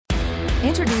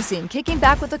Introducing Kicking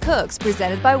Back with the Cooks,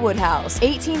 presented by Woodhouse.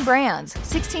 18 brands,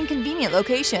 16 convenient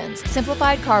locations,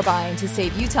 simplified car buying to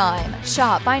save you time.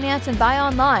 Shop, finance, and buy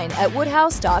online at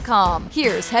woodhouse.com.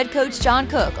 Here's head coach John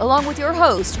Cook, along with your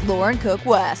host, Lauren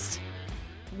Cook-West.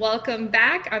 Welcome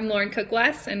back. I'm Lauren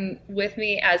Cook-West, and with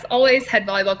me, as always, head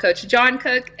volleyball coach John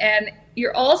Cook, and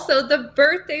you're also the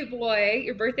birthday boy.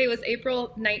 Your birthday was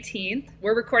April 19th.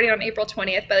 We're recording on April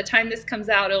 20th. By the time this comes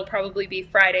out, it'll probably be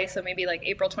Friday, so maybe like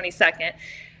April 22nd.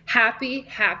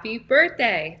 Happy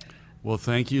birthday. Well,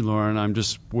 thank you, Lauren. I'm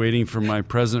just waiting for my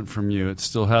present from you. It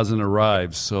still hasn't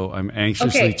arrived, so I'm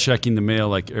anxiously checking the mail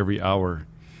like every hour.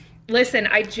 Listen,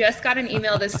 I just got an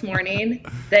email this morning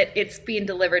that it's being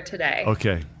delivered today.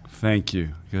 Okay. Thank you.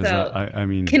 Because so, I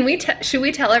mean, should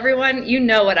we tell everyone? You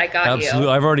know what I got you.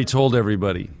 Absolutely. I've already told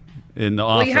everybody in the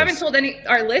office. Well, you haven't told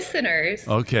our listeners.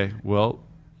 Okay. Well,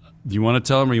 do you want to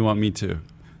tell them or you want me to?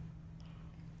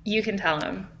 You can tell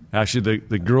them. Actually,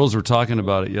 the girls were talking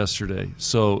about it yesterday.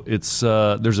 So it's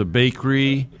there's a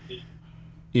bakery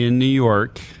in New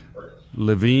York,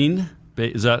 Levine.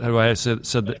 Is that how I said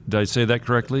that? Did I say that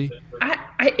correctly?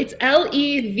 It's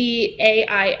Levain.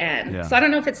 Yeah. So I don't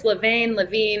know if it's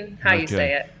Levine, how you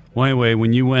say it. Well, anyway,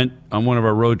 when you went on one of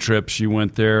our road trips, you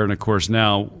went there, and of course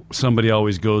now somebody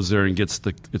always goes there and gets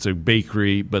it's a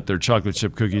bakery, but their chocolate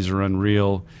chip cookies are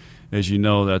unreal. As you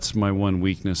know, that's my one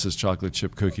weakness is chocolate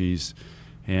chip cookies.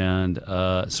 And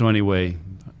so anyway,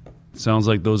 sounds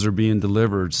like those are being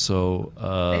delivered. So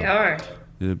they are.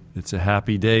 It's a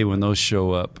happy day when those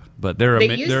show up. But they're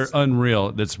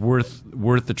unreal. That's worth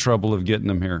the trouble of getting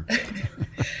them here.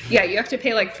 Yeah, you have to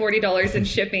pay like $40 in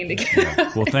shipping to get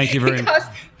them. Well, thank you very much.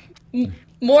 It costs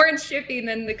more in shipping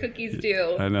than the cookies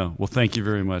do. I know. Well, thank you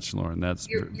very much, Lauren.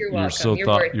 You're welcome.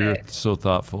 You're so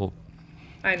thoughtful.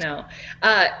 I know.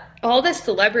 All the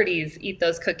celebrities eat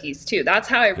those cookies too. That's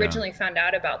how I originally found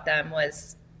out about them.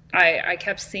 Was I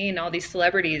kept seeing all these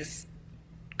celebrities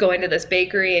going to this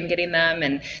bakery and getting them,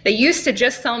 and they used to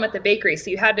just sell them at the bakery, so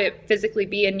you had to physically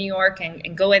be in New York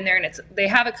and go in there, and they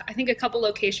have I think a couple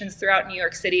locations throughout New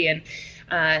York City, and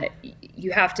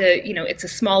you have to, it's a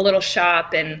small little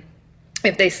shop, and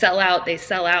if they sell out, they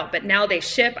sell out. But now they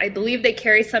ship. I believe they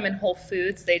carry some in Whole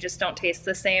Foods. They just don't taste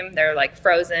the same. They're like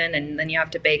frozen, and then you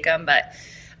have to bake them. But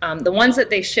the ones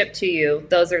that they ship to you,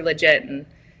 those are legit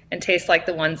and taste like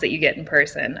the ones that you get in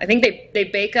person. I think they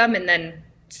bake them and then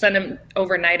send them,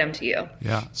 overnight them to you.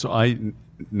 Yeah. So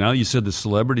now you said the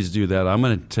celebrities do that. I'm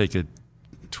going to take a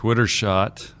Twitter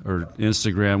shot or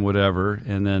Instagram, whatever,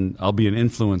 and then I'll be an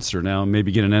influencer now and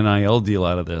maybe get an NIL deal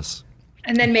out of this.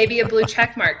 And then maybe a blue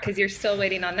check mark because you're still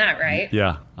waiting on that, right?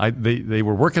 Yeah. They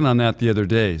were working on that the other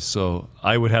day, so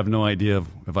I would have no idea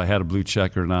if I had a blue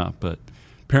check or not, but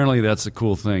apparently that's a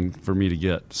cool thing for me to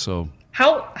get. So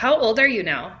How old are you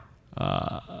now?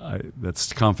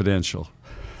 That's confidential.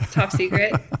 Top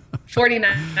secret?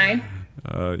 49?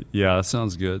 Yeah, that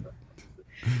sounds good.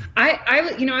 I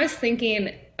was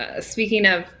thinking, speaking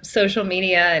of social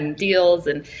media and deals,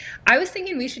 and I was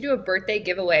thinking we should do a birthday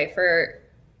giveaway for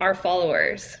our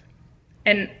followers.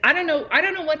 And I don't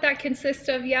know what that consists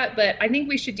of yet, but I think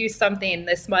we should do something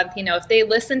this month. If they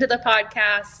listen to the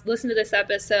podcast, listen to this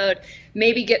episode,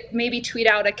 maybe tweet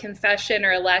out a confession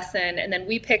or a lesson, and then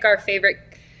we pick our favorite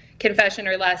confession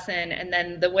or lesson, and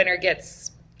then the winner gets,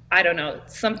 I don't know,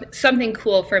 something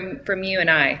cool from you and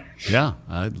I. Yeah,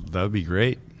 that would be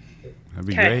great. That'd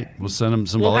be great. We'll send them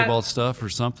some volleyball stuff or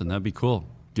something. That'd be cool.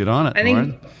 Get on it,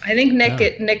 Lauren. I think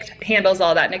Nick handles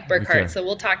all that, Nick Burkhart. Okay. So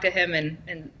we'll talk to him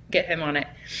and get him on it.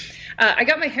 I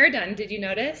got my hair done. Did you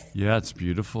notice? Yeah, it's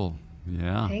beautiful.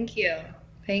 Yeah. Thank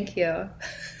you.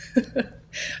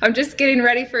 I'm just getting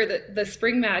ready for the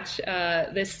spring match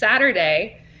this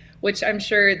Saturday, which I'm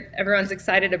sure everyone's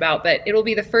excited about, but it'll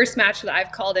be the first match that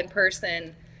I've called in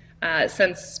person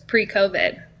since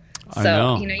pre-COVID. So,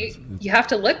 I know. You have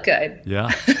to look good.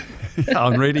 Yeah.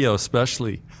 On radio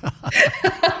especially.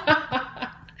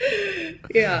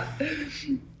 Yeah.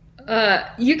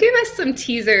 You gave us some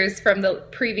teasers from the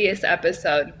previous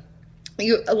episode.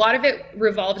 A lot of it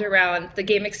revolved around the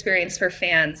game experience for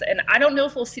fans. And I don't know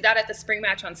if we'll see that at the spring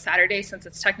match on Saturday since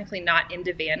it's technically not in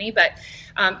Devaney. But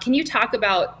can you talk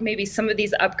about maybe some of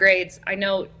these upgrades? I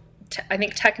know, I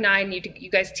think Tech 9, you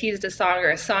guys teased a song, or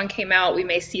a song came out. We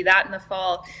may see that in the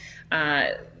fall.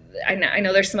 I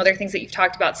know there's some other things that you've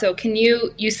talked about. So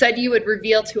you said you would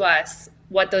reveal to us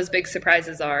what those big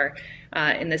surprises are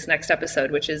in this next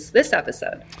episode, which is this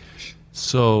episode.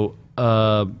 So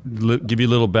give you a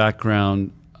little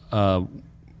background.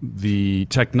 The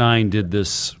Tech 9 did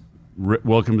this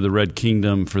Welcome to the Red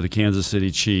Kingdom for the Kansas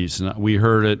City Chiefs. And we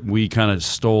heard it. We kind of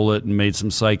stole it and made some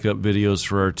psych-up videos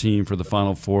for our team for the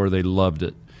Final Four. They loved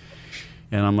it.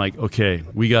 And I'm like, okay,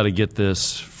 we got to get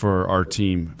this for our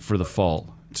team for the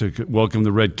fall. To welcome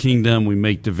the Red Kingdom, we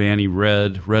make Devaney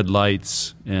red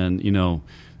lights, and,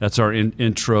 that's our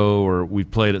intro, or we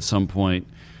play it at some point.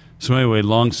 So anyway,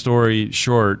 long story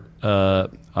short,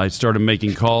 I started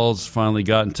making calls, finally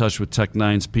got in touch with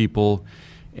Tech-9's people,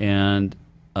 and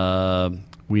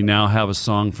we now have a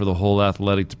song for the whole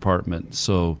athletic department.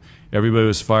 So everybody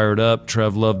was fired up.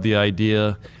 Trev loved the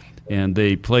idea, and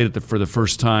they played it for the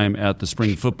first time at the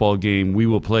spring football game. We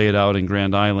will play it out in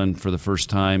Grand Island for the first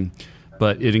time,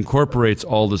 but it incorporates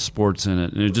all the sports in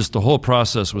it. And the whole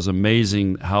process was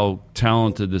amazing how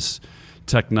talented this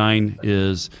Tech-9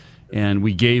 is. And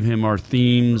we gave him our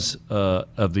themes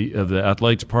of the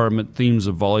athletic department, themes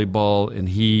of volleyball, and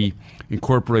he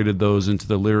incorporated those into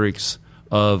the lyrics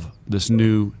of this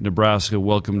new Nebraska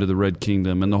Welcome to the Red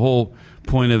Kingdom. And the whole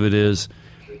point of it is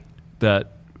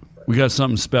that we got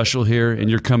something special here, and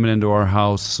you're coming into our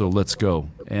house, so let's go.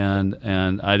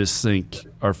 And I just think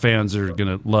our fans are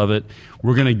going to love it.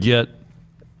 We're going to get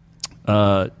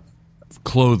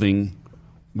clothing,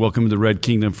 Welcome to the Red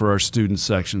Kingdom, for our student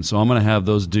section. So I'm going to have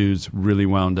those dudes really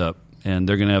wound up, and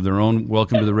they're going to have their own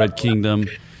Welcome to the Red Kingdom,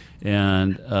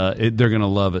 and they're going to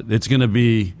love it. It's going to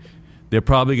be, they're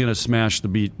probably going to smash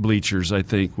the bleachers, I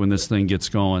think, when this thing gets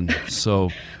going. So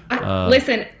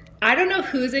listen, I don't know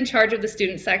who's in charge of the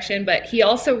student section, but he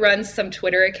also runs some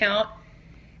Twitter account.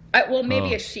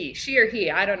 Maybe a she or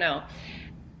he, I don't know.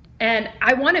 And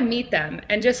I want to meet them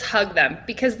and just hug them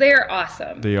because they are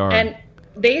awesome. They are. And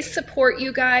they support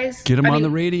you guys. Get them on the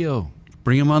radio.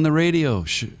 Bring them on the radio.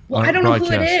 Well, I don't know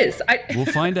who it is. We'll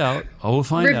find out. We'll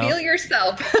find out. Reveal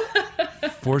yourself.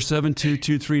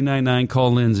 472-2399.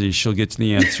 Call Lindsay. She'll get to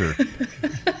the answer.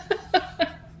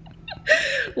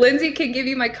 Lindsay can give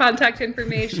you my contact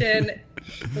information.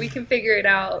 We can figure it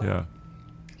out.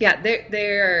 Yeah,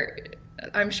 they're.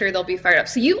 I'm sure they'll be fired up.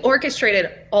 So you orchestrated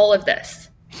all of this.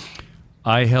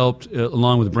 I helped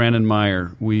along with Brandon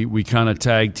Meyer. We kind of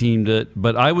tag teamed it,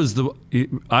 but I was the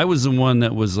one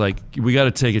that was like, we got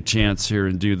to take a chance here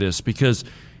and do this, because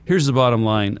here's the bottom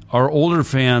line: our older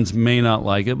fans may not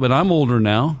like it, but I'm older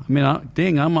now. I mean,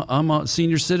 I'm a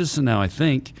senior citizen now, I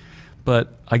think,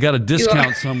 but I got a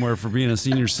discount somewhere for being a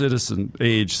senior citizen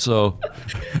age. So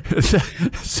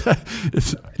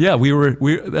yeah,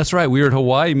 that's right. We were at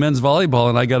Hawaii men's volleyball,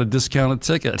 and I got a discounted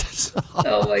ticket. So,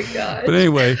 oh my God! But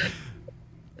anyway.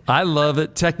 I love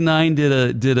it. Tech-9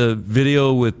 did a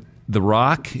video with The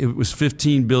Rock. It was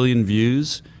 15 billion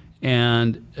views,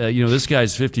 and this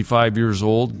guy's 55 years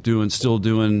old, still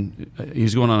doing.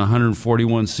 He's going on a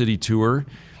 141 city tour.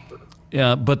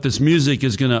 But this music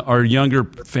is our younger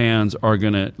fans are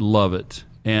gonna love it,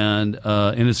 and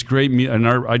it's great. And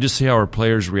I just see how our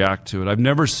players react to it. I've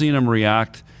never seen them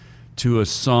react to a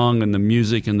song and the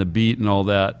music and the beat and all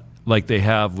that like they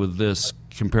have with this,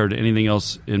 compared to anything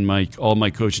else in all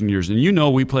my coaching years. And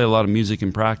we play a lot of music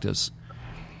in practice.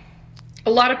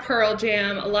 A lot of Pearl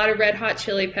Jam, a lot of Red Hot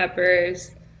Chili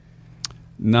Peppers.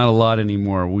 Not a lot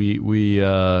anymore.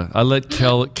 I let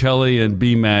Kelly and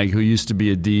B-Mag, who used to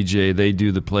be a DJ, they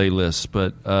do the playlist,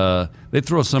 but they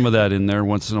throw some of that in there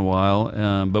once in a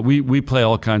while. But we play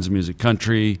all kinds of music,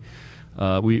 country.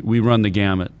 We run the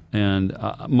gamut. And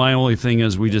my only thing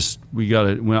is I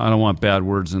don't want bad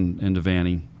words in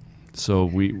Devaney. So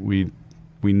we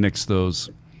nix those.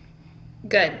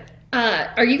 Good.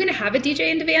 Are you going to have a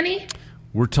DJ in Devaney?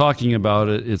 We're talking about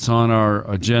it. It's on our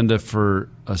agenda for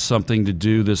something to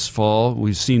do this fall.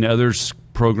 We've seen other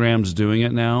programs doing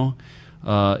it now.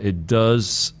 It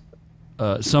does.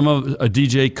 A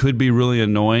DJ could be really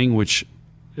annoying, which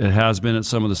it has been at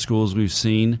some of the schools we've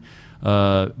seen.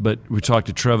 But we talked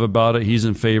to Trev about it. He's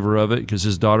in favor of it because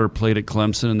his daughter played at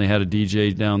Clemson and they had a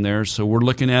DJ down there. So we're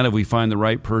looking at it. If we find the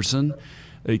right person,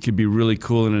 it could be really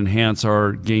cool and enhance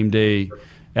our game day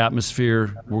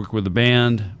atmosphere, work with the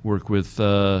band, work with,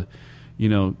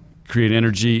 create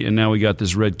energy. And now we got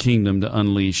this Red Kingdom to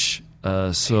unleash.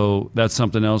 So that's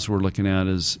something else we're looking at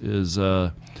is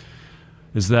that.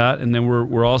 And then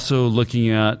we're also looking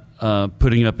at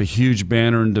putting up a huge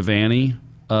banner in Devaney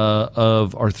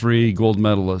of our 3 gold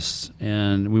medalists,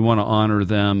 and we want to honor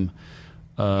them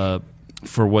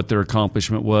for what their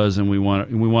accomplishment was, and we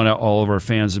want all of our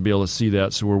fans to be able to see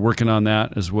that. So we're working on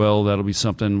that as well. That'll be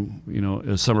something,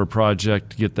 a summer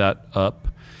project to get that up.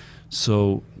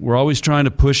 So we're always trying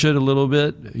to push it a little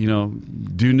bit,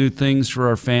 do new things for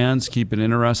our fans, keep it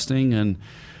interesting, and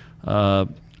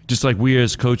just like we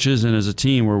as coaches and as a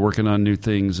team, we're working on new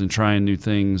things and trying new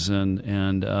things.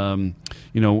 And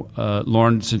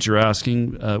Lauren, since you're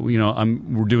asking,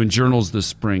 we're doing journals this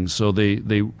spring. So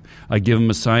I give them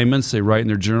assignments, they write in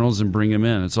their journals and bring them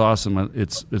in. It's awesome.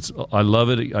 I love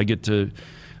it.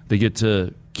 They get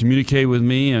to communicate with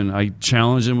me, and I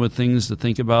challenge them with things to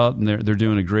think about, and they're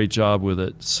doing a great job with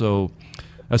it. So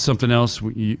that's something else.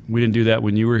 We didn't do that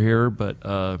when you were here, but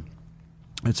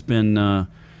it's been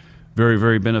very,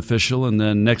 very beneficial. And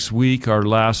then next week, our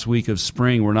last week of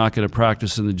spring, we're not going to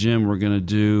practice in the gym. We're going to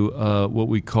do what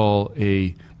we call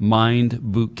a mind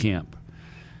boot camp.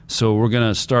 So we're going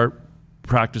to start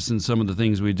practicing some of the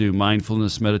things we do: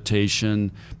 mindfulness,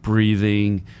 meditation,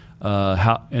 breathing.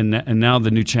 And now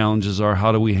the new challenges are,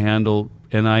 how do we handle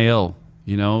NIL?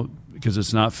 Because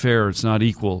it's not fair, it's not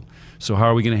equal. So how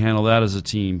are we going to handle that as a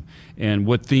team? And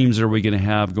what themes are we going to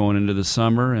have going into the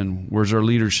summer? And where's our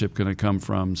leadership going to come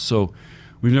from? So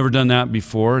we've never done that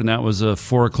before, and that was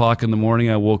 4 o'clock in the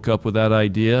morning. I woke up with that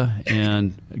idea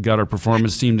and got our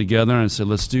performance team together, and I said,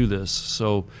 let's do this.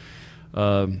 So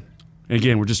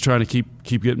again, we're just trying to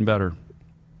keep getting better.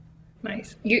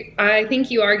 Nice. I think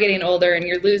you are getting older, and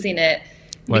you're losing it,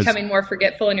 becoming more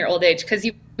forgetful in your old age. Because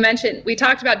you mentioned, we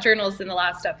talked about journals in the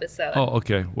last episode. Oh,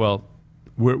 okay. Well,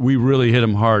 we really hit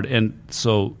them hard. And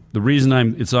so the reason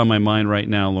it's on my mind right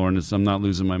now, Lauren, is I'm not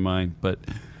losing my mind. But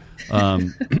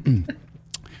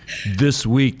this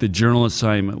week, the journal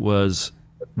assignment was,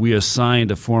 we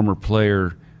assigned a former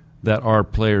player that our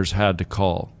players had to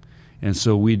call. And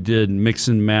so we did mix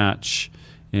and match,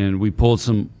 and we pulled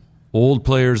some old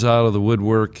players out of the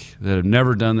woodwork that have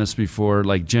never done this before,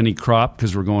 like Jenny Kropp,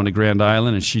 because we're going to Grand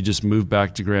Island, and she just moved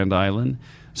back to Grand Island.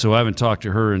 So I haven't talked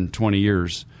to her in 20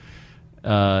 years.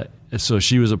 So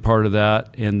she was a part of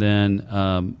that. And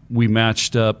then we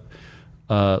matched up,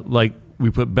 like we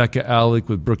put Becca Alec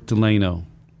with Brooke Delano.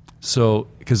 So,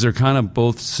 because they're kind of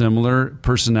both similar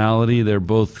personality, they're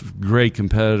both great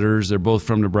competitors, they're both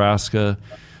from Nebraska.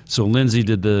 So Lindsay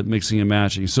did the mixing and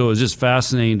matching. So it was just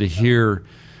fascinating to hear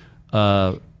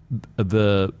our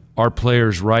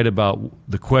players write about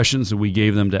the questions that we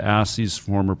gave them to ask these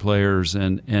former players,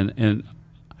 and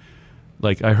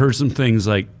like I heard some things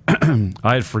like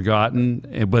I had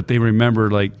forgotten, but they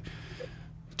remember, like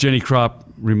Jenny Kropp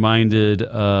reminded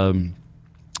the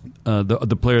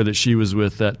player that she was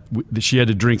with that she had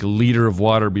to drink a liter of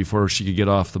water before she could get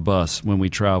off the bus when we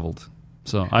traveled.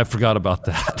 So I forgot about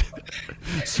that.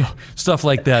 So stuff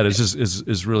like that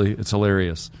is really, it's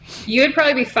hilarious. You would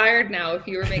probably be fired now if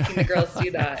you were making the girls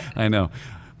do that. I know,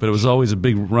 but it was always a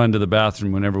big run to the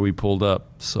bathroom whenever we pulled up.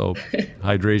 So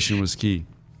hydration was key.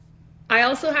 I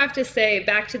also have to say,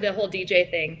 back to the whole DJ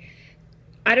thing,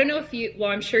 I don't know if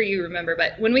I'm sure you remember,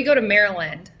 but when we go to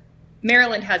Maryland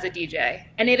has a DJ,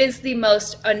 and it is the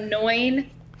most annoying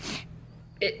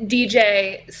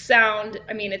DJ sound.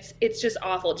 I mean, it's just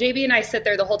awful. JB and I sit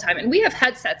there the whole time, and we have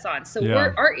headsets on, so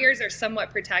our ears are somewhat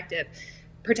protected.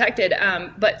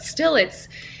 But still,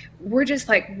 we're just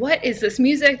like, what is this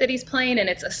music that he's playing? And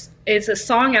it's a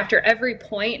song after every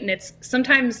point, and it's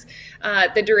sometimes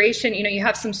the duration. You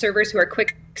have some servers who are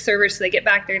quick servers, so they get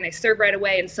back there and they serve right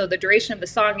away, and so the duration of the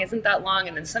song isn't that long,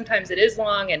 and then sometimes it is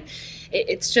long, and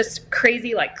it's just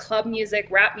crazy, like club music,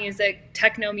 rap music,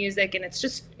 techno music, and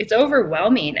it's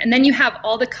overwhelming. And then you have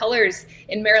all the colors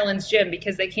in Maryland's gym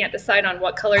because they can't decide on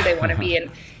what color they want to be, and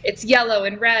it's yellow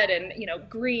and red and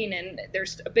green, and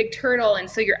there's a big turtle, and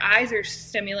so your eyes are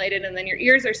stimulated and then your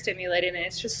ears are stimulated, and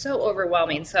it's just so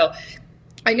overwhelming. So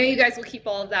I know you guys will keep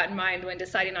all of that in mind when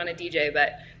deciding on a DJ,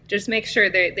 but just make sure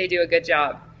they do a good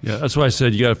job. Yeah, that's why I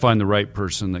said you got to find the right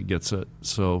person that gets it.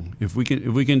 So if we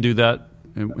can do that,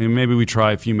 and maybe we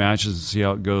try a few matches and see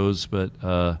how it goes, but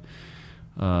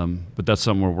that's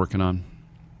something we're working on.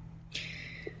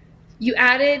 You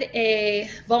added a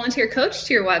volunteer coach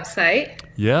to your website.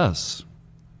 Yes.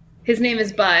 His name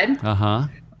is Bud. Uh-huh.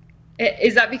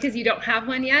 Is that because you don't have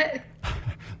one yet?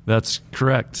 That's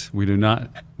correct. We do not.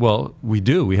 Well, we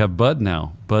do. We have Bud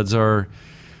now. But our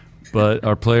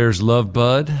players love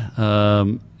Bud.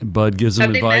 Bud gives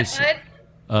them advice. Have they met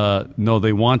Bud? No,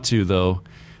 they want to, though.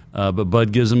 But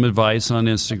Bud gives them advice on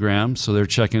Instagram, so they're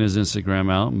checking his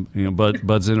Instagram out.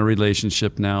 Bud's in a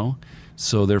relationship now,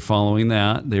 so they're following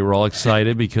that. They were all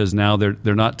excited because now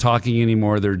they're not talking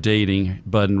anymore; they're dating,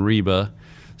 Bud and Reba.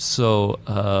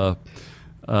 So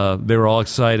they were all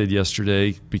excited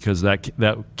yesterday because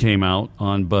that came out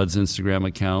on Bud's Instagram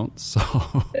account. So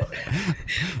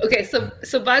okay,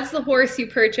 so Bud's the horse you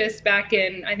purchased back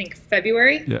in, I think,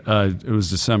 February. Yeah, it was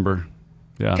December.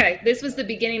 Yeah. Okay, this was the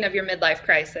beginning of your midlife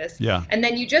crisis. Yeah. And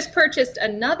then you just purchased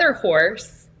another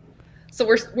horse So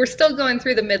we're still going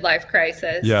through the midlife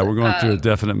crisis. Yeah, we're going through a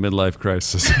definite midlife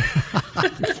crisis.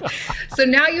 So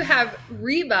now you have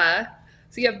Reba.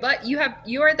 So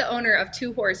you are the owner of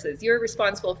 2 horses. You're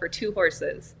responsible for 2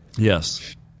 horses.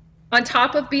 Yes. On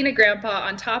top of being a grandpa,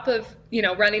 on top of,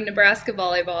 running Nebraska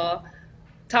Volleyball,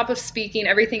 top of speaking,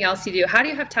 everything else you do, how do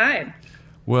you have time?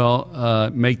 Well,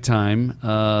 make time,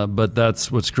 but that's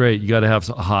what's great. You got to have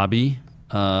a hobby,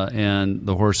 and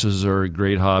the horses are a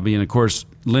great hobby. And of course,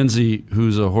 Lindsay,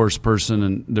 who's a horse person,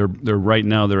 and they're right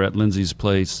now they're at Lindsay's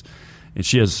place, and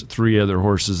she has 3 other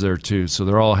horses there too. So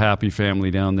they're all happy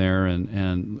family down there.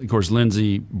 And of course,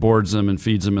 Lindsay boards them and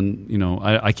feeds them, and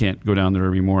I can't go down there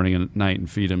every morning and at night and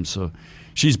feed them. So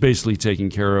she's basically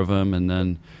taking care of them, and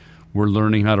then we're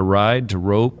learning how to ride, to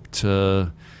rope,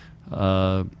 to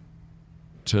as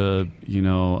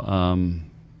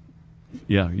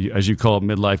you call it,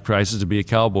 midlife crisis, to be a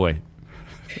cowboy.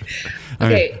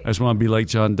 Okay. I just want to be like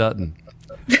John Dutton.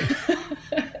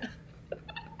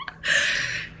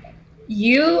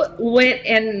 You went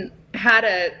and had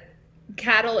a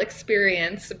cattle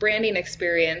experience, a branding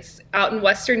experience out in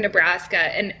western Nebraska,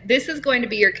 and this is going to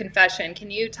be your confession.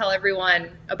 Can you tell everyone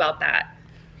about that?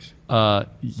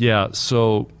 Yeah,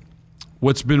 so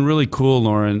what's been really cool,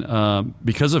 Lauren,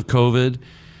 because of COVID,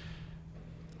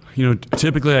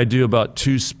 typically I do about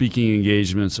 2 speaking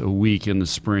engagements a week in the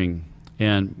spring,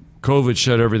 and COVID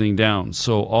shut everything down.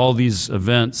 So all these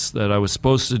events that I was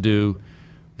supposed to do,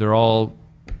 they're all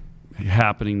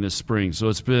happening this spring. So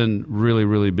it's been really,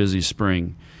 really busy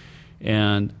spring.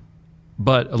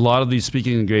 But a lot of these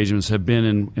speaking engagements have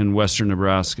been in western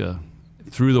Nebraska.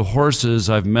 Through the horses,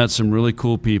 I've met some really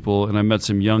cool people, and I met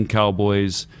some young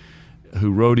cowboys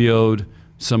who rodeoed.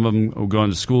 Some of them have gone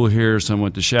to school here, some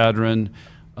went to Chadron,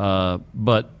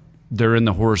 but they're in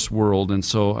the horse world, and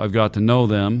so I've got to know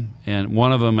them. And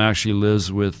one of them actually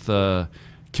lives with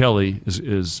Kelly.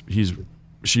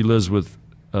 She lives with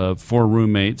 4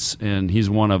 roommates, and he's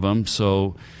one of them.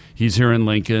 So he's here in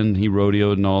Lincoln. He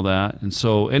rodeoed and all that. And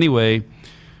so anyway,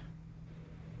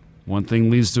 one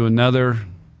thing leads to another.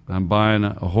 I'm buying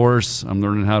a horse. I'm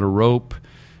learning how to rope.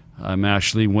 I'm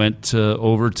actually went to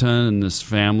Overton, and this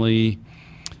family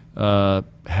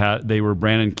they were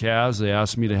branding calves. They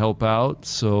asked me to help out,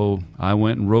 so I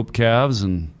went and roped calves,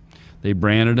 and they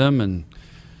branded them and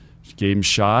gave them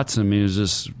shots. I mean, it was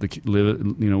just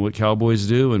what cowboys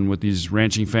do and what these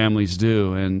ranching families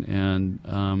do, and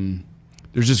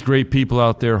there's just great people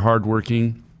out there,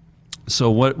 hardworking.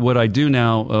 So what I do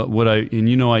now, I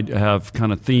have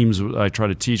kind of themes I try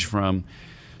to teach from.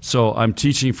 So I'm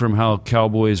teaching from how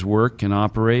cowboys work and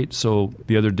operate. So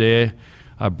the other day,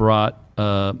 I brought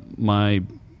my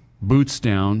boots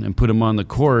down and put them on the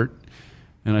court,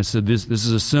 and I said, this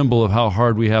is a symbol of how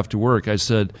hard we have to work. I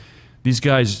said, these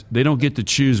guys, they don't get to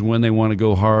choose when they want to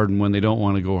go hard and when they don't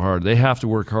want to go hard. They have to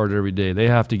work hard every day. They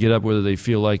have to get up whether they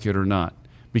feel like it or not,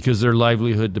 because their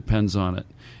livelihood depends on it.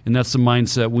 And that's the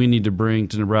mindset we need to bring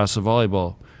to Nebraska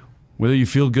Volleyball. Whether you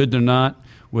feel good or not,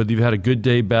 whether you've had a good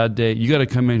day, bad day, you got to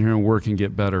come in here and work and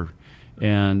get better.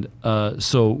 And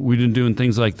so we've been doing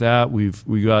things like that.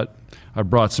 I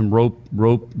brought some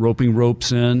roping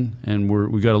ropes in, and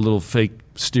we got a little fake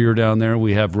steer down there.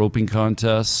 We have roping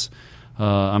contests.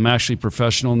 I'm actually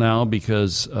professional now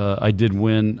because I did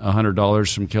win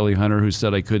 $100 from Kelly Hunter, who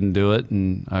said I couldn't do it,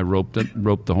 and I roped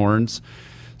the horns.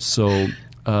 So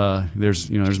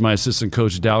there's my assistant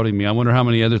coach doubting me. I wonder how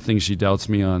many other things she doubts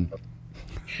me on.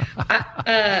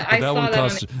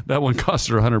 That one cost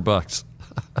her $100.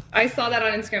 I saw that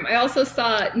on Instagram. I also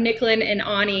saw Nicklin and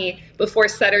Ani before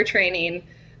setter training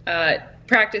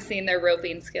practicing their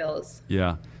roping skills.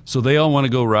 Yeah. So they all want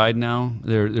to go ride now.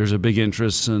 There's a big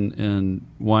interest in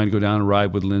wanting to go down and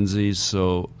ride with Lindsay.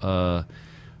 So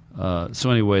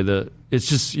anyway, it's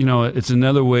just it's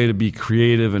another way to be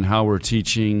creative in how we're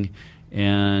teaching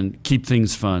and keep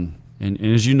things fun. And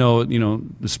as you know,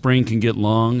 the spring can get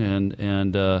long,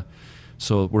 and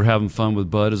so we're having fun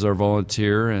with Bud as our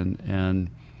volunteer and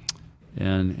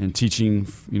teaching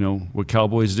what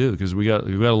cowboys do, because we got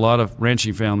a lot of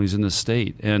ranching families in this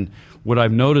state. And what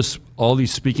I've noticed, all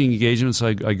these speaking engagements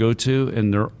I go to,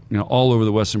 and they're all over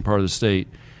the western part of the state.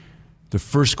 The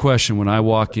first question when I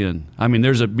walk in, I mean,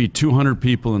 there's be 200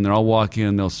 people, and they'll walk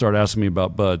in, they'll start asking me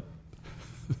about Bud.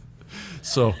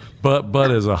 So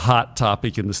Bud is a hot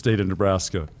topic in the state of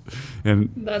Nebraska, and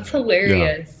that's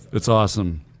hilarious. Yeah, it's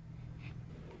awesome.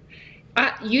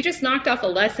 You just knocked off a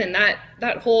lesson, that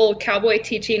whole cowboy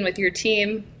teaching with your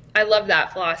team. I love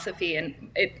that philosophy, and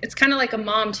it's kind of like a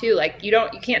mom too. Like you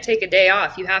can't take a day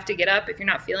off. You have to get up if you're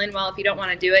not feeling well. If you don't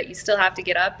want to do it, you still have to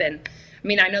get up. And I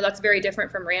mean, I know that's very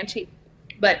different from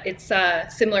but it's a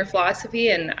similar philosophy.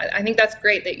 And I think that's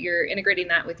great that you're integrating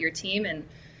that with your team, and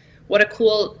what a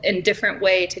cool and different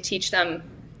way to teach them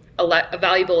a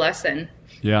valuable lesson.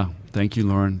 Yeah. Thank you,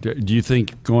 Lauren. Do you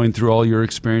think going through all your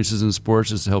experiences in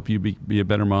sports has helped you be a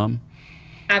better mom?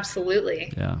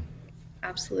 Absolutely. Yeah.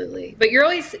 Absolutely. But you're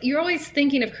always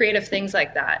thinking of creative things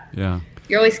like that. Yeah.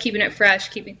 You're always keeping it fresh,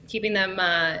 keeping them.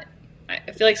 I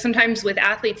feel like sometimes with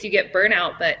athletes you get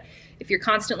burnout, but if you're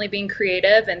constantly being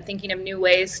creative and thinking of new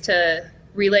ways to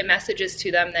relay messages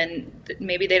to them, then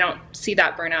maybe they don't see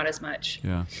that burnout as much.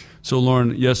 Yeah. So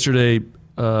Lauren, yesterday,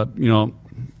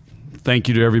 thank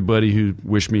you to everybody who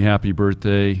wished me happy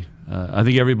birthday. I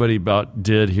think everybody about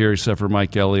did here except for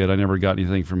Mike Elliott. I never got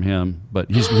anything from him,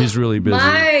 but he's really busy.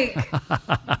 Mike!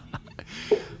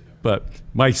 But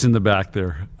Mike's in the back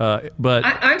there. But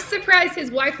I'm surprised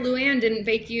his wife Luann didn't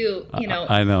bake you,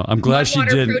 I know. I'm glad she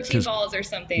did. Protein balls or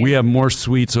something. We have more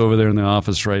sweets over there in the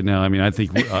office right now. I mean, I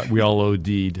think we all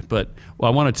OD'd. But I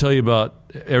want to tell you about.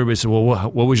 Everybody said, "Well,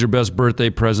 what was your best birthday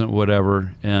present?"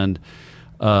 Whatever. And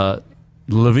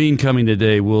Levine coming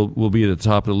today will be at the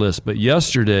top of the list. But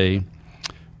yesterday,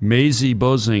 Maisie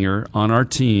Bozinger on our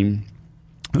team,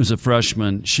 who's a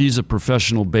freshman, she's a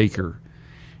professional baker.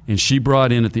 And she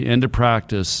brought in at the end of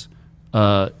practice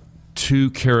 2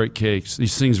 carrot cakes.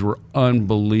 These things were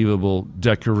unbelievable,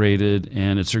 decorated,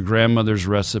 and it's her grandmother's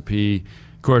recipe.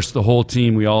 Of course, the whole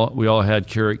team, we all had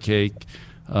carrot cake.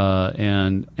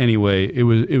 And anyway, it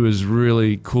was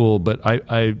really cool. But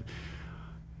it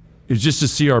was just to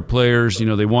see our players.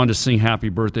 They wanted to sing "Happy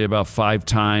Birthday" about 5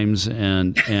 times,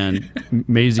 and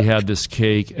Maisie had this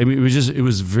cake. I mean, it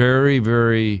was very,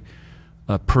 very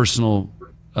personal.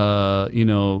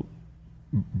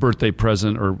 Birthday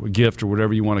present or gift or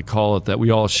whatever you want to call it that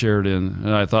we all shared in,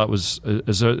 and I thought it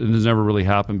has never really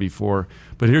happened before.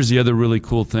 But here's the other really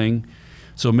cool thing.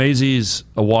 So Maisie's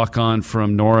a walk-on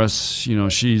from Norris.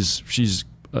 She's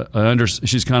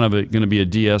kind of going to be a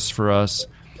DS for us.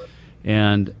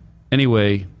 And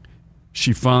anyway,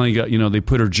 she finally got. They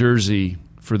put her jersey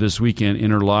for this weekend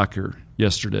in her locker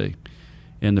yesterday.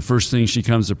 And the first thing she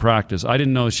comes to practice, I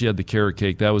didn't know she had the carrot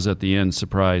cake. That was at the end,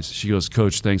 surprise. She goes,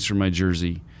 "Coach, thanks for my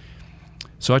jersey."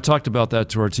 So I talked about that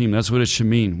to our team. That's what it should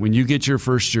mean. When you get your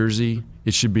first jersey,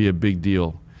 it should be a big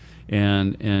deal.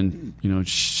 And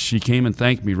she came and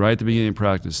thanked me right at the beginning of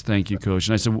practice. "Thank you, Coach."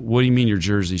 And I said, "What do you mean your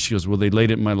jersey?" She goes, "Well, they laid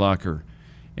it in my locker."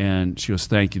 And she goes,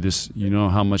 "Thank you. You know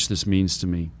how much this means to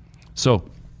me." So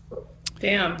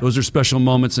damn. Those are special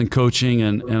moments in coaching,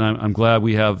 and I'm glad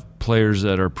we have players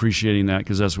that are appreciating that,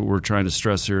 because that's what we're trying to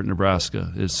stress here at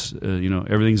Nebraska. It's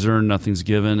everything's earned, nothing's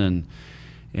given,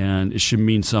 and it should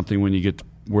mean something when you get to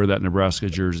wear that Nebraska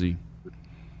jersey.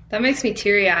 That makes me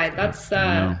teary-eyed. That's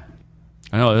I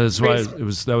know. That's why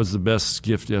that was the best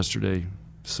gift yesterday.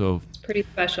 So it's pretty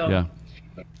special. Yeah.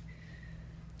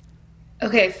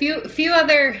 Okay, few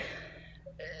other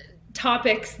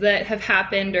topics that have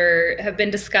happened or have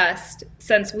been discussed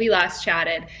since we last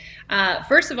chatted.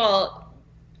 First of all,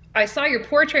 I saw your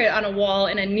portrait on a wall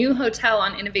in a new hotel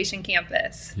on Innovation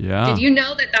Campus. Yeah. Did you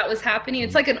know that was happening?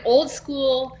 It's like an old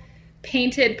school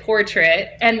painted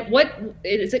portrait. And what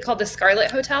is it called? The Scarlet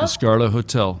Hotel? The Scarlet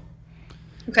Hotel.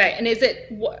 Okay, and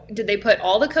did they put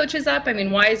all the coaches up? I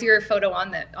mean, why is your photo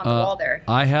on the wall there?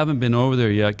 I haven't been over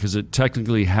there yet because it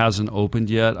technically hasn't opened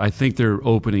yet. I think they're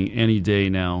opening any day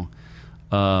now.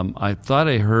 I thought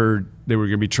I heard they were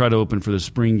going to be trying to open for the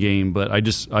spring game, but I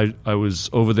was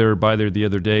over there the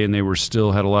other day, and they were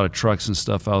still had a lot of trucks and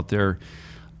stuff out there.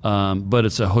 But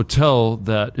it's a hotel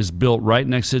that is built right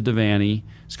next to Devaney.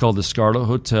 It's called the Scarlet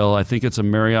Hotel. I think it's a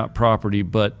Marriott property,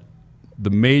 but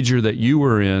the major that you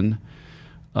were in,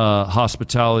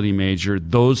 hospitality major,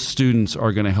 those students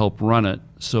are going to help run it,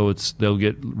 so they'll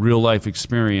get real life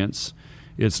experience.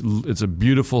 It's a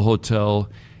beautiful hotel.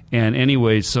 And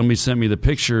anyway, somebody sent me the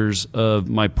pictures of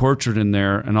my portrait in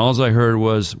there, and all I heard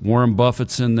was Warren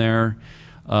Buffett's in there,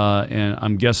 and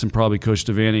I'm guessing probably Coach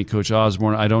Devaney, Coach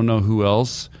Osborne. I don't know who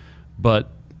else,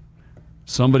 but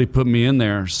somebody put me in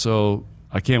there, so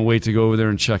I can't wait to go over there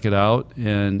and check it out.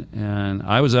 And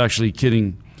I was actually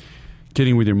kidding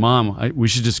with your mom. We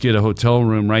should just get a hotel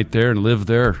room right there and live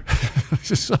there.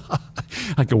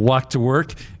 I could walk to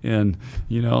work, and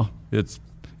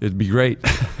it'd be great.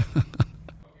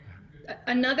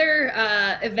 Another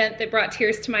event that brought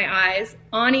tears to my eyes,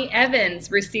 Ani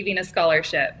Evans receiving a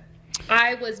scholarship.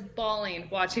 I was bawling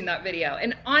watching that video.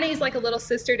 And Ani's like a little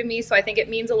sister to me, so I think it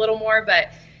means a little more,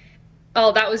 but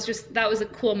that was a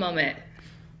cool moment.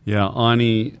 Yeah,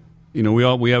 Ani,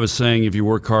 we have a saying, if you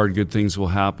work hard, good things will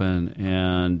happen.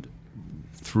 And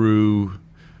through,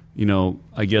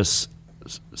 I guess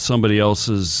somebody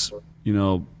else's,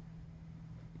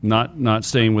 not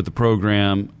staying with the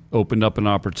program opened up an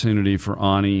opportunity for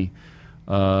Ani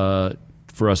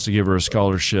for us to give her a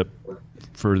scholarship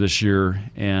for this year,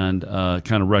 and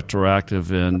kind of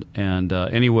retroactive. And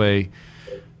anyway,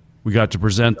 we got to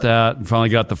present that and finally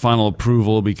got the final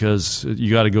approval, because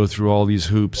you got to go through all these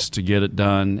hoops to get it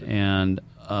done. And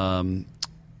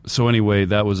so anyway,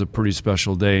 that was a pretty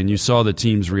special day, and you saw the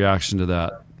team's reaction to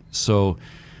that. So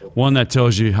one, that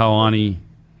tells you how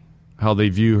they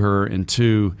view her, and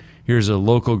two, here's a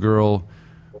local girl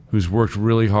who's worked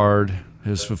really hard,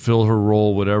 has fulfilled her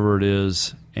role, whatever it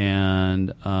is,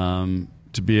 and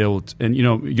to be able to, and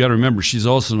you got to remember, she's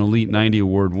also an Elite 90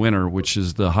 award winner, which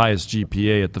is the highest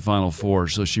GPA at the Final Four.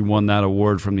 So she won that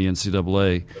award from the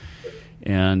NCAA,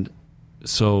 and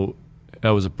so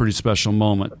that was a pretty special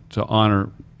moment to honor,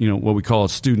 what we call a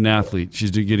student athlete.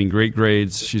 She's getting great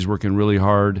grades. She's working really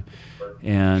hard,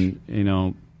 and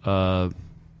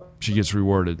she gets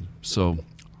rewarded. So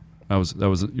that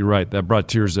was you're right. That brought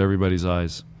tears to everybody's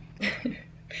eyes.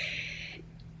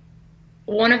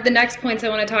 One of the next points I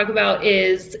want to talk about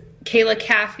is Kayla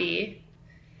Caffey.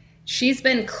 She's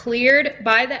been cleared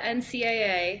by the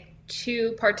NCAA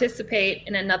to participate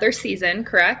in another season,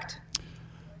 correct?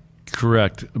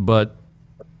 Correct, but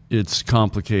it's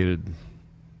complicated.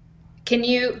 Can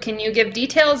you give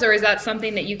details, or is that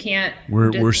something that you can't?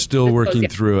 We're still working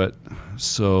through it.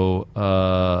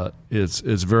 So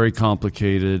it's very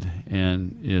complicated,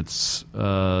 and it's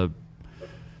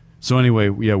so anyway,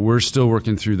 yeah, we're still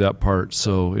working through that part.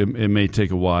 So it may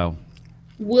take a while.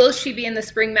 Will she be in the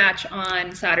spring match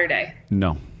on Saturday?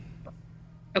 No.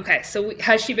 Okay, so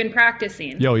has she been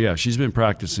practicing? Oh yeah, she's been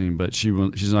practicing, but she's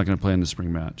not going to play in the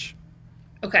spring match.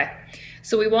 Okay,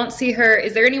 so we won't see her.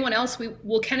 Is there anyone else?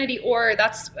 Will Kennedy Orr,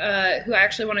 that's who I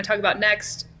actually want to talk about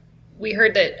next. We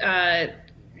heard that,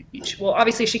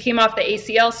 obviously she came off the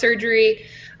ACL surgery.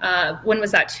 When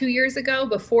was that? 2 years ago,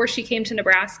 before she came to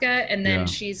Nebraska, and then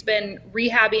she's been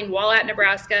rehabbing while at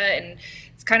Nebraska, and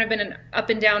it's kind of been an up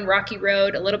and down rocky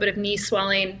road, a little bit of knee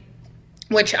swelling,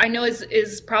 which I know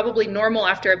is probably normal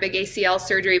after a big ACL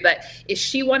surgery. But is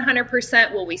she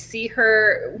 100%? Will we see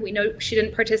her? We know she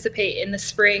didn't participate in the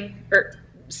spring or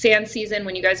sand season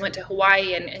when you guys went to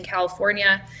Hawaii and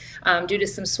California due to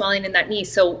some swelling in that knee.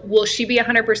 So will she be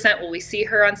 100%? Will we see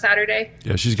her on Saturday?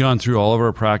 Yeah, she's gone through all of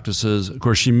our practices. Of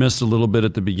course, she missed a little bit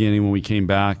at the beginning when we came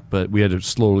back, but we had to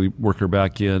slowly work her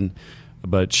back in.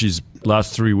 But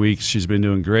last 3 weeks, she's been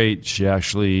doing great. She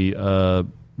actually,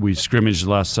 we scrimmaged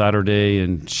last Saturday,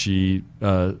 and she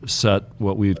set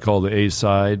what we would call the A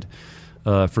side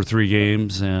for 3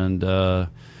 games. And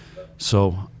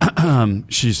so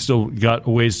she's still got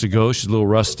a ways to go. She's a little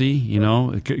rusty,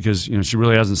 because she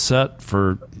really hasn't set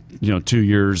for 2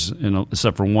 years,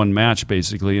 except for one match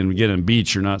basically. And we get in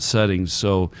beach, you're not setting.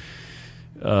 So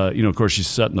of course she's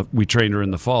setting. We trained her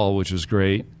in the fall, which was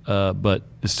great, but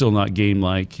it's still not game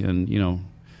like. And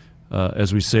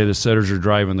as we say, the setters are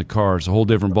driving the car. It's a whole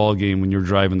different ball game when you're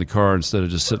driving the car instead of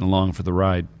just sitting along for the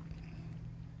ride.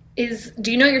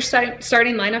 Do you know your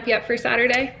starting lineup yet for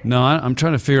Saturday? No, I'm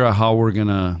trying to figure out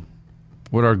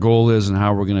what our goal is and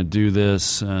how we're gonna do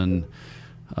this, and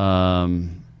we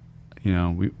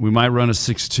might run a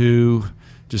 6-2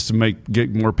 just to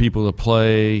get more people to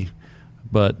play.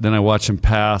 But then I watch them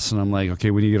pass, and I'm like,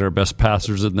 okay, we need to get our best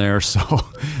passers in there. So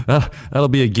that'll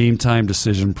be a game time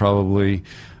decision probably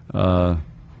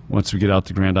once we get out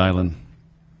to Grand Island.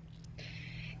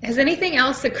 Has anything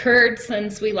else occurred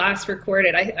since we last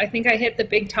recorded? I think I hit the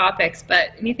big topics, but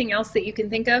anything else that you can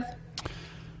think of?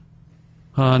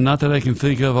 Not that I can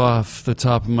think of off the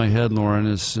top of my head, Lauren.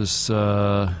 It's just... you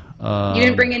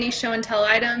didn't bring any show and tell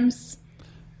items?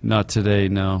 Not today,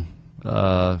 no.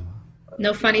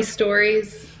 No funny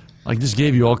stories? I just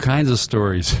gave you all kinds of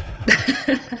stories.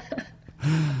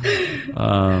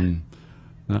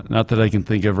 Not that I can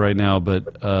think of right now,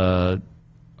 but...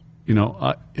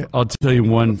 I'll tell you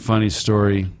one funny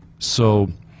story. So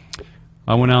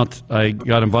I went out, I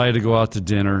got invited to go out to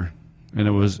dinner, and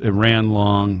it ran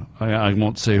long. I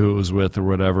won't say who it was with or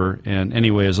whatever. And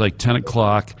anyway, it was like 10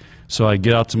 o'clock. So I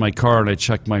get out to my car and I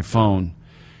check my phone,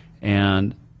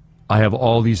 and I have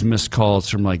all these missed calls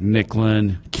from like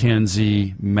Nicklin,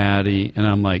 Kenzie, Maddie, and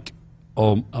I'm like,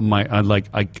 oh my,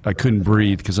 I couldn't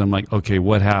breathe, because I'm like, okay,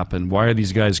 what happened? Why are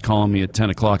these guys calling me at 10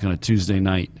 o'clock on a Tuesday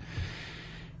night?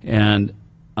 And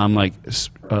I'm like,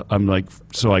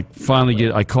 so I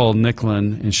finally I call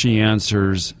Nicklin, and she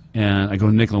answers, and I go,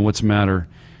 Nicklin, what's the matter?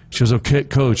 She goes, okay,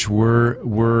 Coach, we're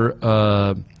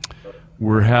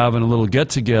having a little get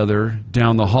together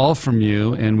down the hall from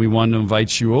you, and we wanted to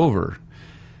invite you over.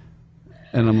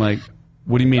 And I'm like,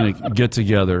 what do you mean a get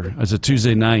together? It's a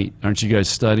Tuesday night. Aren't you guys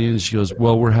studying? She goes,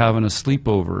 well, we're having a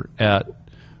sleepover at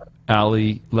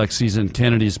Allie, Lexi's, and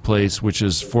Kennedy's place, which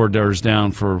is 4 doors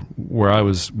down for where I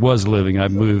was living.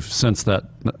 I've moved since that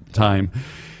time.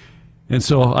 And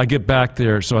so I get back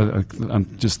there, so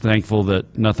I'm just thankful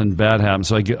that nothing bad happened.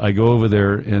 So I go over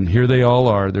there, and here they all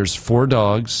are. There's 4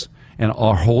 dogs and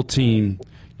our whole team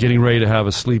getting ready to have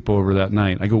a sleepover that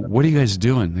night. I go, what are you guys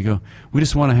doing? They go, we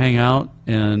just want to hang out.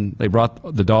 And they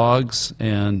brought the dogs,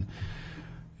 and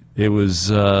it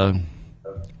was, when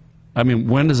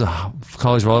does a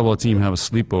college volleyball team have a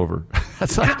sleepover?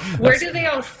 Where do they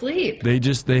all sleep?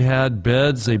 They had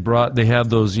beds. They have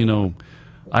those,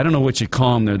 I don't know what you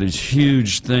call them. They're these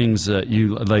huge things that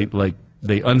you, like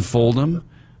they unfold them.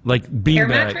 Like beanbag.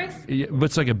 Mattress?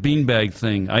 It's like a beanbag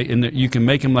thing. You can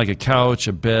make them like a couch,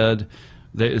 a bed.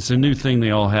 It's a new thing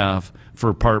they all have for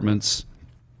apartments.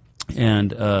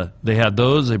 And they had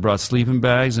those. They brought sleeping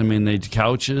bags. They had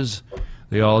couches.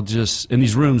 They all just, and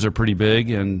these rooms are pretty big.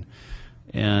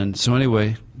 And so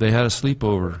anyway, they had a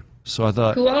sleepover. So I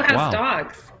thought, who all has wow.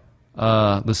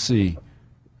 dogs? Let's see.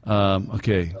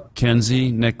 Okay,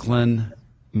 Kenzie, Nicklin,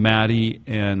 Maddie,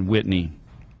 and Whitney.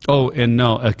 Oh, and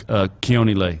no,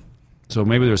 Keonile. So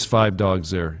maybe there's 5 dogs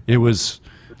there. It was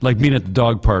like being at the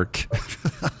dog park.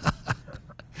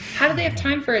 How do they have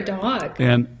time for a dog?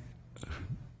 And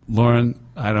Lauren,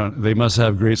 they must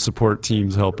have great support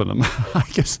teams helping them, I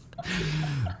guess.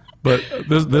 But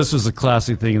this was a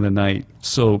classic thing in the night.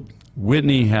 So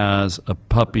Whitney has a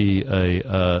puppy,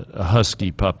 a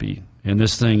husky puppy, and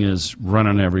this thing is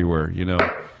running everywhere,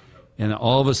 And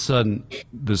all of a sudden,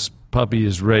 this puppy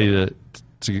is ready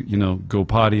to go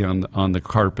potty on the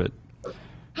carpet.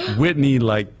 Whitney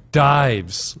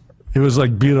dives. It was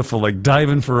beautiful,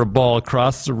 diving for a ball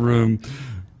across the room,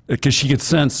 because she could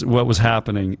sense what was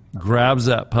happening. Grabs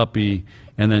that puppy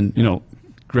and then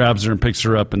grabs her and picks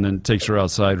her up and then takes her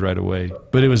outside right away.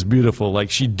 But it was beautiful.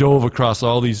 She dove across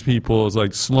all these people. It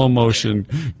was slow motion.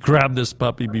 Grabbed this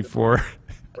puppy before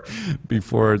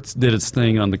it did its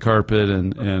thing on the carpet,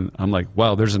 and I'm like,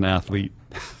 wow, there's an athlete.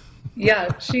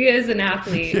 Yeah, she is an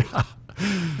athlete. Yeah.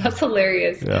 That's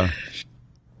hilarious. Yeah.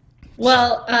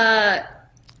 Well,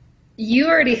 you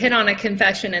already hit on a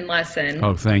confession and lesson.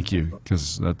 Oh, thank you,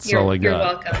 because that's all I got. You're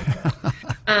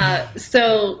welcome.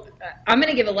 So I'm going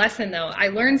to give a lesson, though. I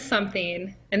learned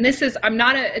something, and I'm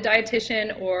not a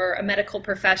dietitian or a medical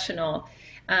professional,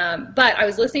 but I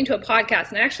was listening to a podcast,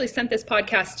 and I actually sent this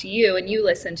podcast to you, and you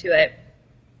listened to it.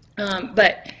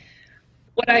 But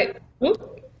what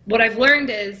I've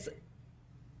learned is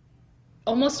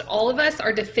almost all of us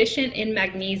are deficient in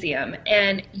magnesium,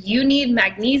 and you need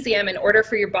magnesium in order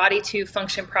for your body to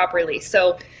function properly.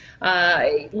 So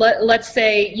let's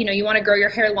say you want to grow your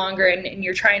hair longer, and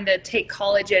you're trying to take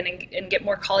collagen and get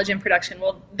more collagen production.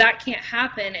 Well, that can't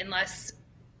happen unless,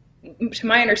 to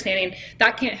my understanding,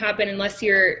 that can't happen unless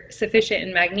you're sufficient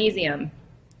in magnesium,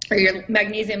 or your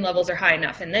magnesium levels are high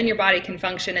enough, and then your body can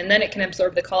function, and then it can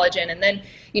absorb the collagen, and then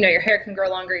your hair can grow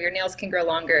longer, your nails can grow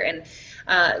longer. And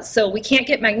so we can't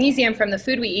get magnesium from the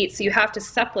food we eat, so you have to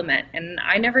supplement, and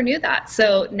I never knew that.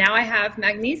 So now I have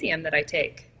magnesium that I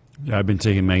take. Yeah, I've been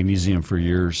taking magnesium for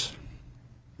years.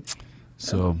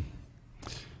 So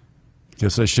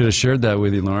guess I should have shared that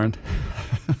with you, Lauren.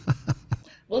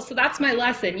 Well, so that's my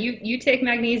lesson. You take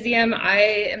magnesium. I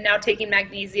am now taking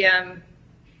magnesium.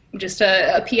 Just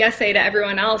a PSA to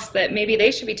everyone else that maybe they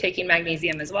should be taking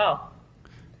magnesium as well.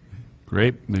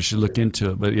 Great. They should look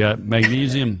into it. But yeah,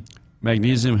 magnesium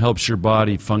helps your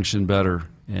body function better.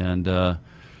 And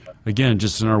again,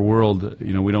 just in our world,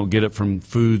 we don't get it from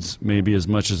foods maybe as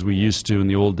much as we used to in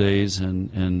the old days,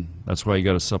 and that's why you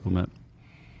got to supplement.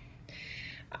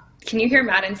 Can you hear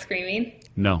Madden screaming?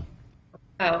 No.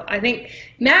 Oh, I think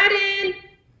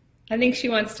she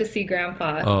wants to see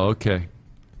Grandpa. Oh, okay.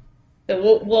 So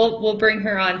we'll bring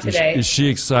her on today. Is she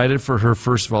excited for her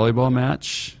first volleyball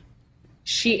match?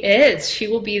 She is. She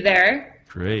will be there.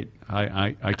 Great.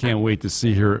 I can't wait to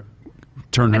see her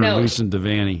turn her loose in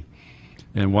Devaney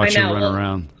and watch her run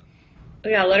around.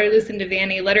 Yeah, let her loose in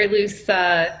Devaney. Let her loose.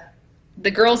 The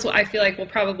girls, I feel like, will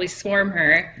probably swarm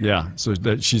her. Yeah, so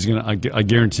that she's going to, I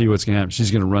guarantee what's going to happen.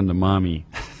 She's going to run to mommy.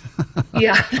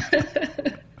 Yeah.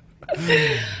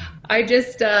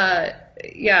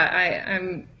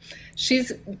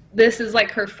 This is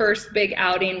like her first big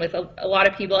outing with a lot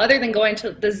of people, other than going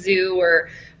to the zoo or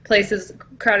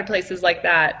crowded places like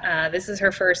that. This is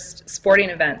her first sporting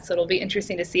event, so it'll be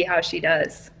interesting to see how she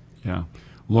does. Yeah.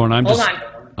 Lauren, I'm glad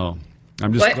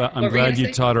you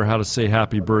say? taught her how to say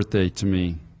happy birthday to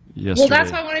me yesterday. Well,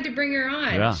 that's why I wanted to bring her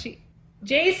on. Yeah.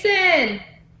 Jason!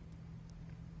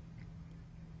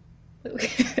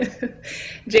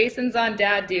 Jason's on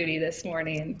dad duty this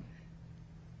morning.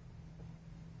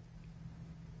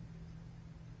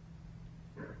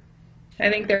 I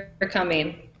think they're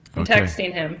coming. I'm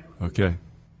texting him. Okay.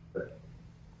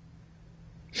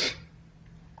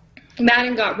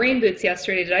 Madden got rain boots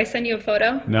yesterday. Did I send you a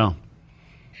photo? No.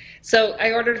 So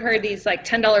I ordered her these like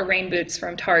 $10 rain boots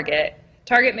from Target.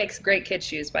 Target makes great kid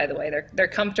shoes, by the way. They're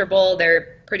comfortable,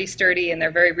 they're pretty sturdy, and they're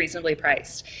very reasonably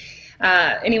priced.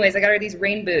 Anyways, I got her these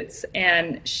rain boots,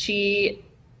 and she,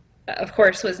 of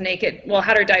course, was naked. Well,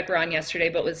 had her diaper on yesterday,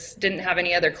 but didn't have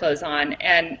any other clothes on,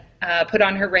 and put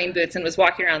on her rain boots and was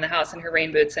walking around the house in her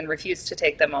rain boots and refused to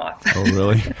take them off. Oh,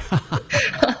 really?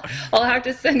 I'll have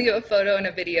to send you a photo and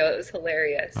a video. It was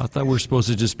hilarious. I thought we were supposed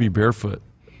to just be barefoot.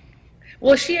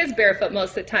 Well, she is barefoot most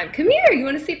of the time. Come here. You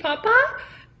want to see Papa?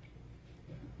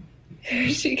 Here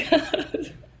she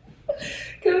goes.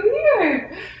 Come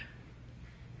here.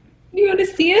 You want to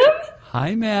see him?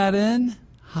 Hi, Madden.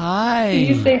 Hi.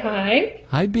 Can you say hi?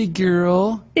 Hi, big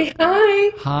girl. Say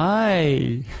hi.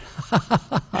 Hi.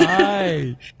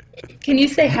 Hi. Can you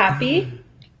say happy?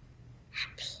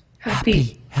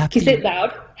 Happy. Happy. Can you say it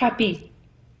loud? Happy.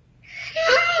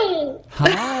 Hi.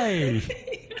 Hi.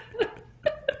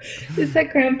 Is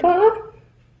that Grandpa?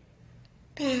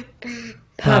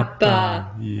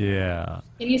 Papa. Yeah.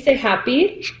 Can you say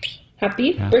happy?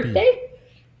 Happy birthday?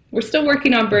 We're still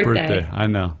working on birthday. I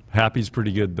know. Happy's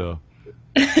pretty good though.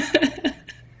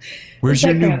 Where's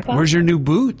your new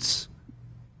boots?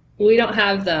 We don't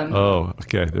have them. Oh,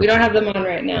 okay. We don't have them on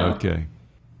right now. Okay.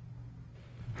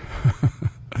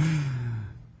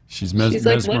 She's like,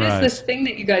 mesmerized. what is this thing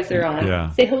that you guys are on?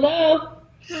 Yeah. Say hello.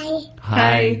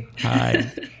 Hi.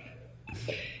 Hi.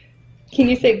 Can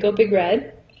you say go big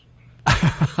red?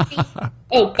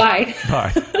 Oh, bye.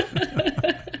 Bye.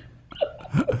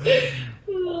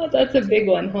 Oh, that's a big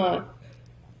one, huh?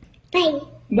 Bye.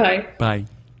 Bye. Bye.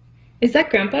 Is that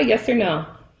Grandpa? Yes or no?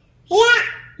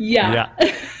 Yeah.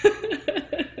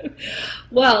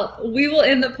 Well, we will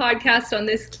end the podcast on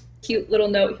this cute little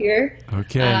note here.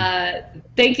 Okay.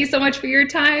 Thank you so much for your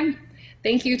time.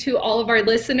 Thank you to all of our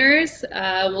listeners.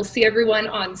 We'll see everyone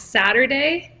on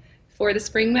Saturday for the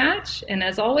spring match. And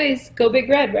as always, go Big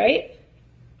Red, right?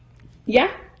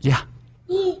 Yeah? Yeah.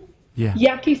 Yeah.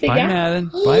 Yeah, can you say bye, yeah? Madden.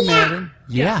 Bye, Madden.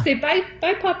 Yeah. Say bye.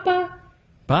 Bye, Papa.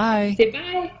 Bye. Say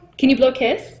bye. Can you blow a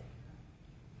kiss?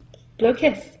 Blow a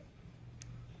kiss.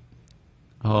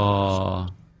 Oh,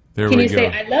 there Can we you go. say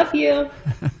I love you?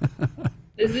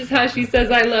 This is how she says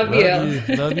I love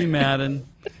you. Love you, Madden.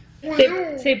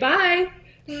 Say bye.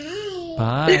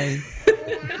 Bye.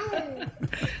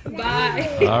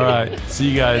 Bye. All right. See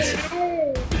you guys.